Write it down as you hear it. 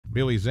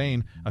Billy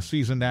Zane, a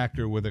seasoned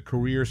actor with a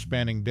career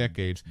spanning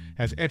decades,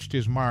 has etched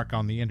his mark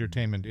on the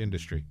entertainment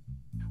industry.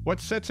 What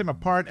sets him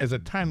apart as a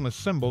timeless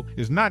symbol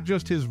is not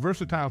just his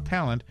versatile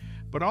talent,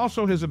 but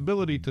also his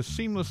ability to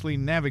seamlessly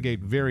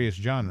navigate various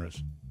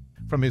genres.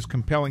 From his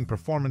compelling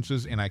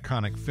performances in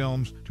iconic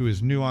films to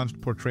his nuanced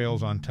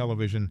portrayals on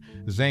television,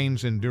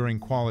 Zane's enduring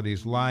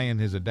qualities lie in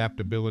his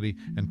adaptability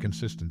and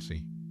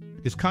consistency.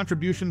 His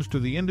contributions to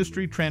the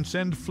industry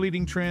transcend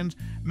fleeting trends,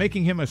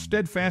 making him a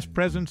steadfast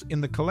presence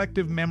in the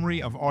collective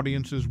memory of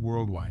audiences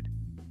worldwide.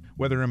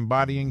 Whether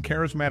embodying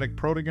charismatic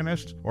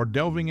protagonists or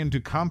delving into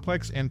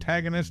complex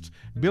antagonists,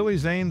 Billy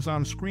Zane's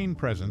on-screen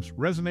presence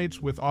resonates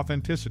with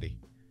authenticity.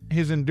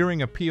 His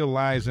enduring appeal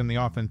lies in the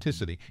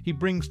authenticity he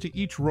brings to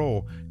each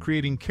role,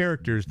 creating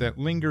characters that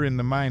linger in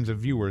the minds of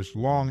viewers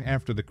long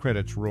after the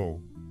credits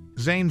roll.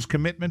 Zane's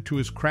commitment to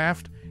his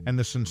craft and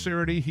the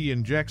sincerity he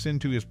injects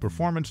into his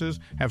performances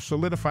have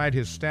solidified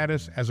his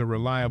status as a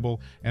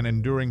reliable and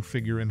enduring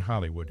figure in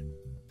Hollywood.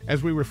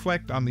 As we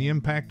reflect on the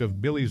impact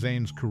of Billy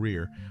Zane's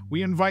career,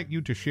 we invite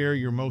you to share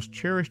your most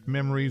cherished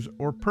memories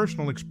or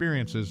personal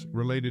experiences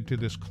related to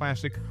this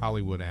classic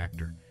Hollywood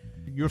actor.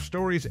 Your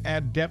stories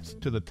add depth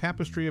to the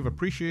tapestry of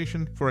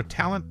appreciation for a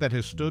talent that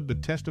has stood the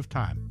test of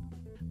time.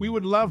 We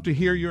would love to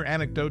hear your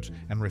anecdotes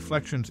and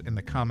reflections in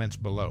the comments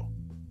below.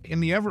 In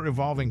the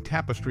ever-evolving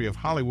tapestry of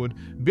Hollywood,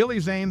 Billy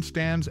Zane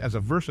stands as a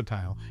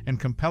versatile and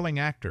compelling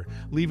actor,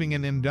 leaving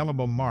an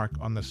indelible mark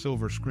on the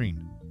silver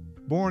screen.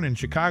 Born in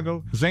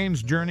Chicago,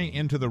 Zane's journey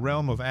into the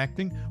realm of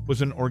acting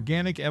was an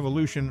organic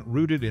evolution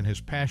rooted in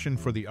his passion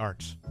for the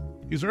arts.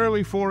 His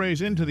early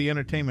forays into the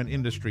entertainment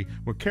industry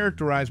were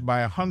characterized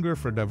by a hunger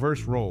for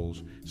diverse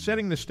roles,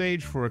 setting the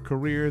stage for a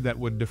career that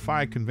would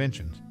defy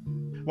conventions.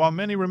 While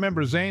many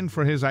remember Zane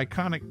for his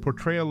iconic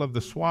portrayal of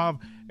the suave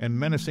and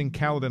menacing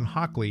Caledon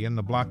Hockley in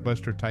the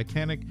blockbuster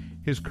Titanic,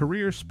 his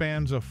career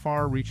spans a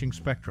far-reaching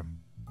spectrum.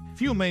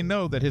 Few may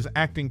know that his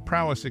acting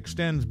prowess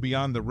extends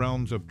beyond the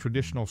realms of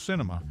traditional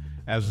cinema,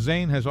 as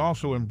Zane has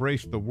also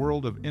embraced the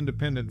world of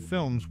independent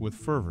films with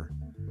fervor.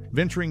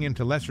 Venturing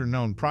into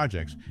lesser-known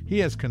projects, he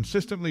has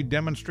consistently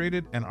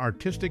demonstrated an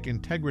artistic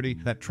integrity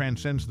that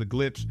transcends the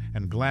glitz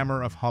and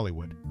glamour of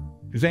Hollywood.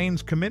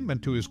 Zane's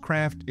commitment to his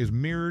craft is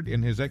mirrored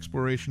in his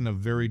exploration of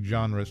varied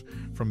genres,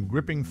 from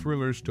gripping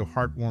thrillers to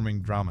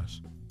heartwarming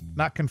dramas.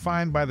 Not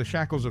confined by the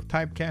shackles of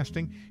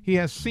typecasting, he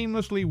has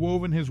seamlessly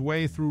woven his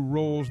way through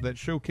roles that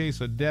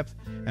showcase a depth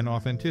and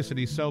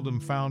authenticity seldom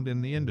found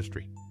in the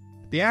industry.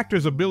 The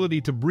actor's ability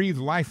to breathe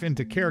life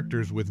into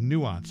characters with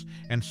nuance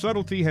and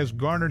subtlety has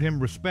garnered him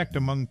respect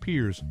among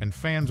peers and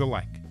fans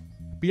alike.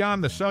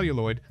 Beyond the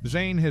celluloid,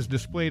 Zane has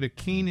displayed a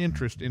keen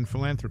interest in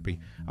philanthropy,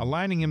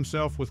 aligning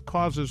himself with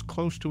causes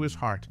close to his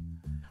heart.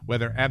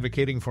 Whether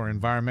advocating for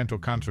environmental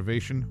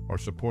conservation or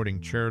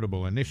supporting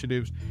charitable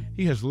initiatives,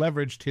 he has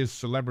leveraged his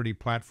celebrity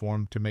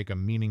platform to make a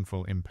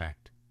meaningful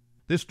impact.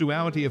 This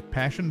duality of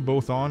passion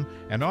both on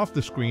and off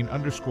the screen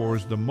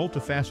underscores the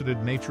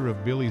multifaceted nature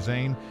of Billy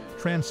Zane,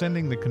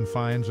 transcending the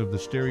confines of the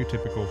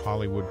stereotypical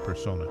Hollywood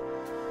persona.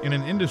 In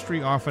an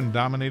industry often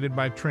dominated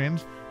by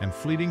trends and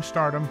fleeting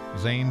stardom,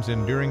 Zane's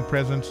enduring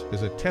presence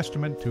is a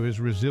testament to his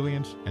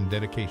resilience and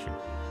dedication.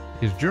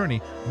 His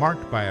journey,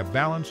 marked by a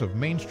balance of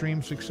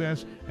mainstream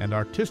success and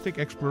artistic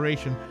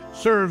exploration,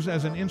 serves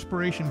as an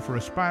inspiration for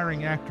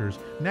aspiring actors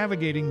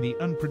navigating the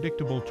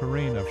unpredictable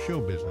terrain of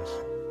show business.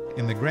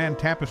 In the grand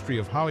tapestry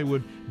of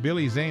Hollywood,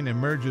 Billy Zane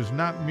emerges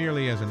not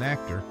merely as an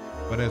actor,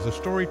 but as a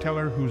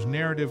storyteller whose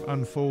narrative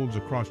unfolds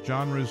across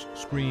genres,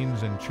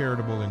 screens, and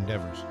charitable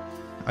endeavors.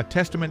 A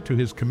testament to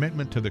his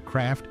commitment to the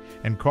craft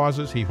and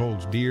causes he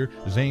holds dear,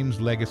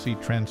 Zane's legacy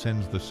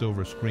transcends the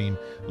silver screen,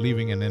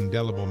 leaving an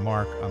indelible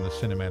mark on the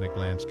cinematic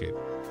landscape.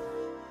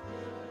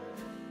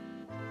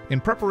 In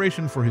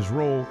preparation for his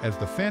role as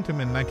the Phantom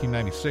in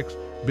 1996,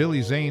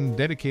 Billy Zane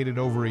dedicated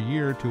over a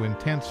year to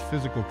intense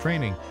physical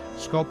training,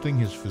 sculpting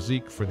his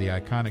physique for the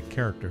iconic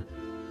character.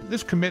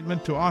 This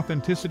commitment to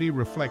authenticity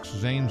reflects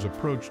Zane's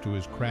approach to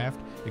his craft,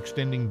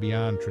 extending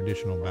beyond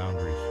traditional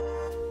boundaries.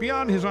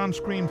 Beyond his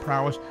on-screen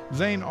prowess,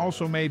 Zane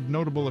also made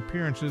notable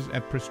appearances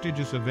at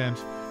prestigious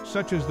events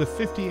such as the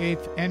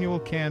 58th Annual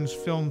Cannes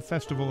Film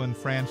Festival in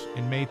France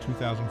in May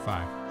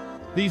 2005.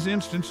 These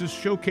instances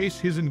showcase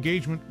his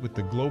engagement with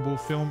the global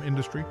film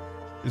industry.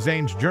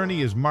 Zane's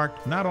journey is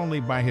marked not only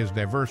by his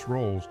diverse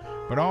roles,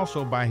 but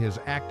also by his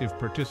active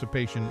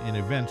participation in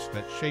events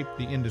that shape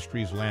the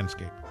industry's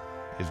landscape.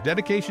 His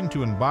dedication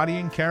to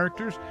embodying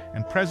characters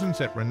and presence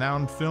at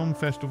renowned film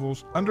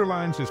festivals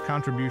underlines his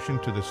contribution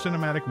to the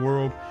cinematic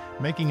world,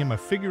 making him a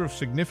figure of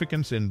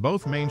significance in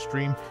both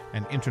mainstream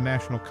and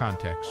international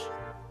contexts.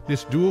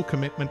 This dual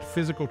commitment,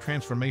 physical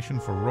transformation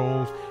for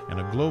roles, and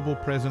a global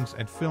presence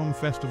at film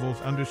festivals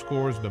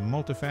underscores the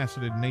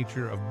multifaceted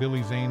nature of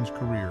Billy Zane's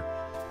career.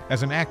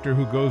 As an actor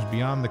who goes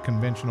beyond the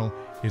conventional,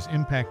 his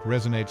impact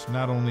resonates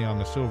not only on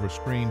the silver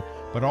screen,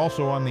 but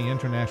also on the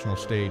international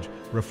stage,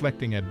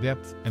 reflecting a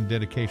depth and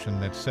dedication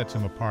that sets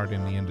him apart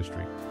in the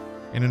industry.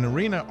 In an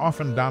arena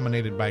often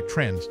dominated by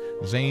trends,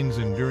 Zane's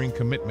enduring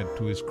commitment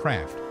to his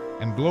craft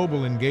and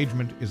global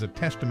engagement is a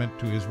testament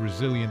to his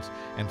resilience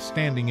and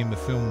standing in the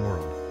film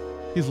world.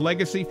 His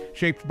legacy,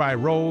 shaped by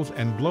roles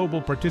and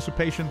global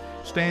participation,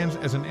 stands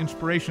as an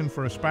inspiration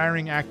for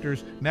aspiring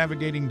actors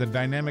navigating the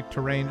dynamic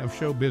terrain of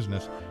show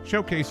business,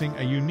 showcasing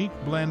a unique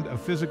blend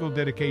of physical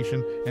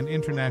dedication and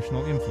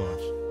international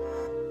influence.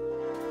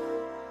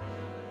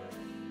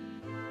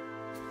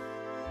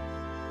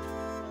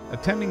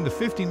 Attending the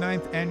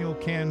 59th Annual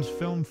Cannes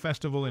Film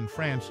Festival in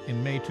France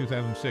in May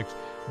 2006,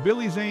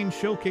 Billy Zane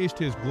showcased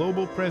his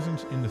global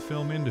presence in the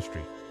film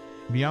industry.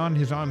 Beyond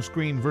his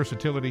on-screen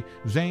versatility,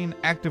 Zane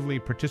actively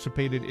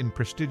participated in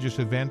prestigious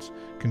events,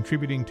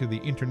 contributing to the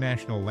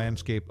international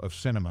landscape of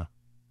cinema.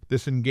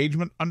 This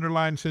engagement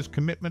underlines his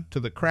commitment to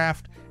the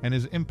craft and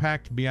his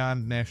impact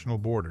beyond national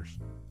borders.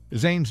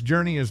 Zane's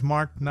journey is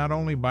marked not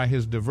only by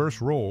his diverse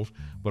roles,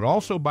 but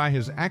also by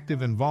his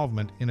active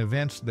involvement in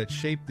events that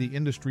shape the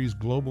industry's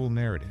global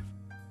narrative.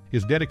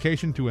 His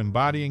dedication to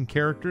embodying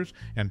characters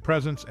and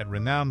presence at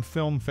renowned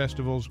film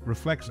festivals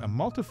reflects a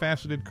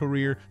multifaceted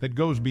career that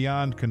goes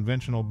beyond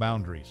conventional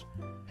boundaries.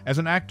 As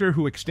an actor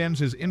who extends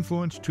his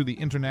influence to the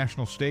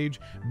international stage,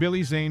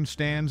 Billy Zane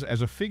stands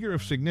as a figure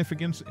of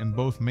significance in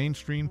both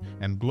mainstream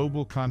and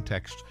global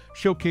contexts,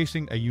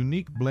 showcasing a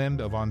unique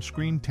blend of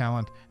on-screen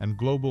talent and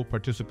global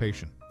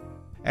participation.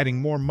 Adding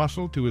more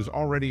muscle to his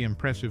already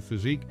impressive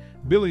physique,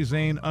 Billy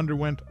Zane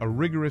underwent a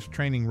rigorous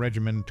training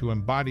regimen to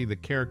embody the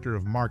character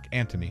of Mark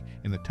Antony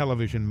in the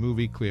television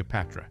movie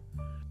Cleopatra.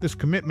 This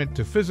commitment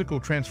to physical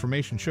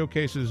transformation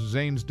showcases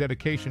Zane's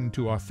dedication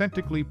to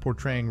authentically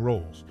portraying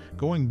roles,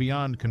 going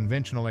beyond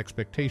conventional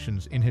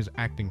expectations in his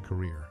acting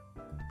career.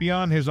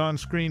 Beyond his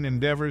on-screen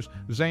endeavors,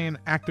 Zane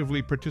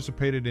actively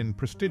participated in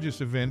prestigious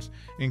events,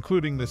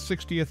 including the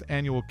 60th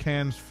Annual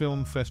Cannes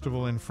Film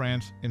Festival in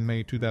France in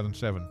May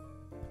 2007.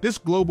 This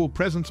global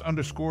presence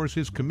underscores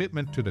his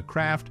commitment to the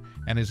craft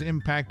and his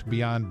impact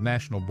beyond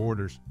national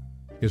borders.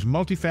 His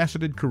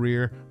multifaceted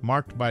career,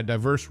 marked by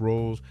diverse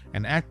roles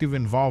and active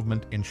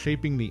involvement in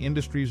shaping the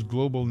industry's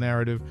global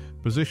narrative,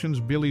 positions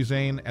Billy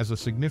Zane as a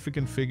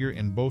significant figure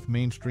in both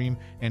mainstream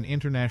and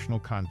international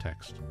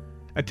contexts.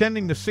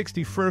 Attending the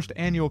 61st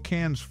Annual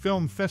Cannes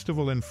Film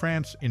Festival in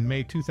France in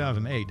May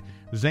 2008,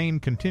 Zane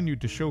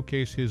continued to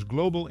showcase his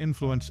global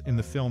influence in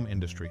the film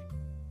industry.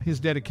 His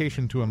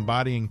dedication to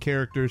embodying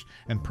characters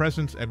and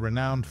presence at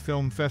renowned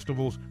film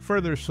festivals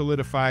further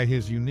solidify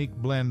his unique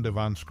blend of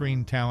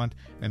on-screen talent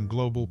and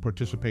global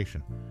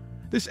participation.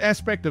 This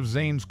aspect of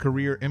Zane's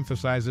career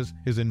emphasizes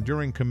his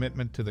enduring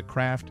commitment to the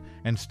craft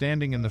and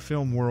standing in the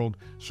film world,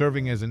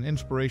 serving as an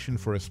inspiration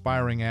for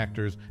aspiring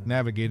actors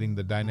navigating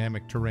the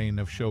dynamic terrain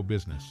of show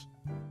business.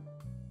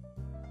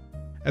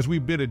 As we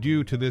bid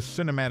adieu to this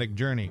cinematic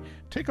journey,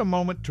 take a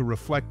moment to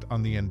reflect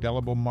on the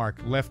indelible mark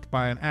left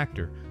by an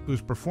actor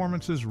whose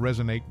performances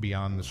resonate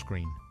beyond the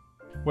screen.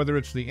 Whether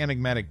it's the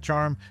enigmatic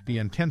charm, the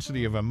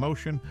intensity of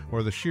emotion,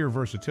 or the sheer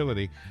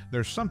versatility,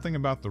 there's something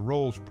about the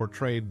roles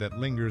portrayed that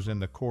lingers in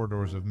the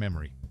corridors of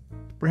memory.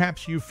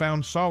 Perhaps you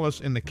found solace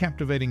in the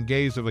captivating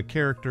gaze of a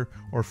character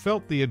or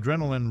felt the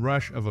adrenaline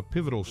rush of a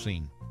pivotal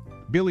scene.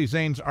 Billy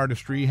Zane's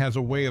artistry has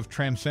a way of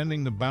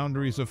transcending the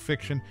boundaries of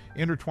fiction,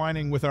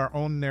 intertwining with our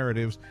own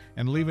narratives,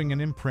 and leaving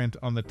an imprint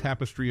on the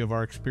tapestry of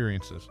our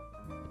experiences.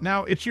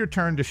 Now it's your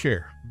turn to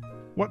share.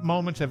 What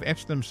moments have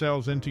etched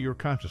themselves into your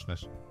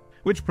consciousness?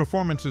 Which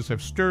performances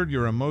have stirred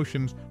your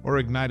emotions or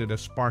ignited a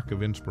spark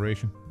of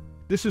inspiration?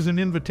 This is an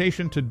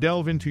invitation to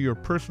delve into your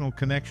personal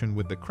connection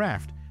with the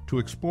craft, to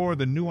explore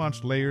the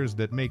nuanced layers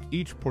that make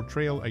each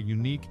portrayal a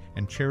unique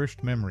and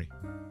cherished memory.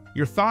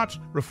 Your thoughts,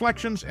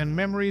 reflections, and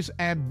memories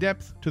add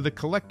depth to the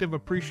collective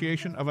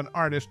appreciation of an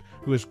artist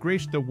who has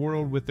graced the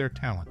world with their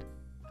talent.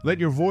 Let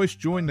your voice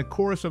join the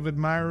chorus of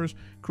admirers,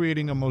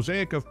 creating a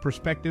mosaic of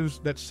perspectives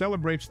that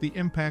celebrates the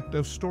impact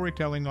of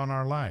storytelling on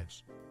our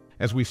lives.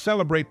 As we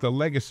celebrate the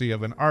legacy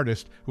of an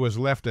artist who has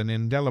left an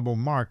indelible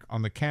mark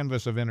on the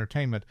canvas of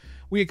entertainment,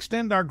 we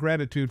extend our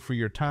gratitude for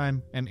your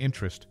time and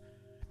interest.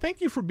 Thank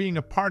you for being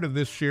a part of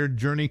this shared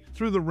journey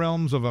through the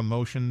realms of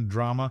emotion,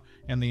 drama,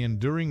 and the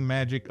enduring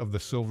magic of the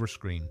silver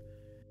screen.